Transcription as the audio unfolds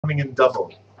coming in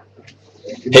double.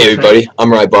 Hey everybody,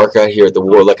 I'm Rye Barcott here at the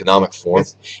World Economic Forum,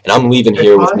 and I'm leaving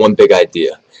here with one big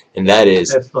idea, and that is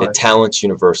that talent's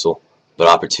universal, but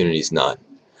opportunity's not.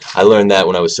 I learned that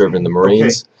when I was serving in the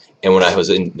Marines and when I was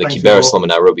in the Kibera slum in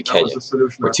Nairobi, Kenya,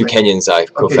 where two Kenyans I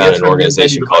co-founded an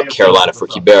organization called Carolina for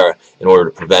Kibera in order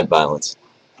to prevent violence.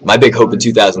 My big hope in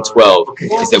 2012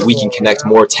 is that we can connect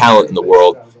more talent in the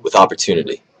world with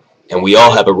opportunity, and we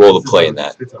all have a role to play in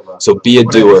that. So be a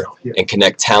doer and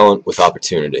connect talent with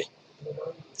opportunity.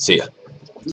 See ya.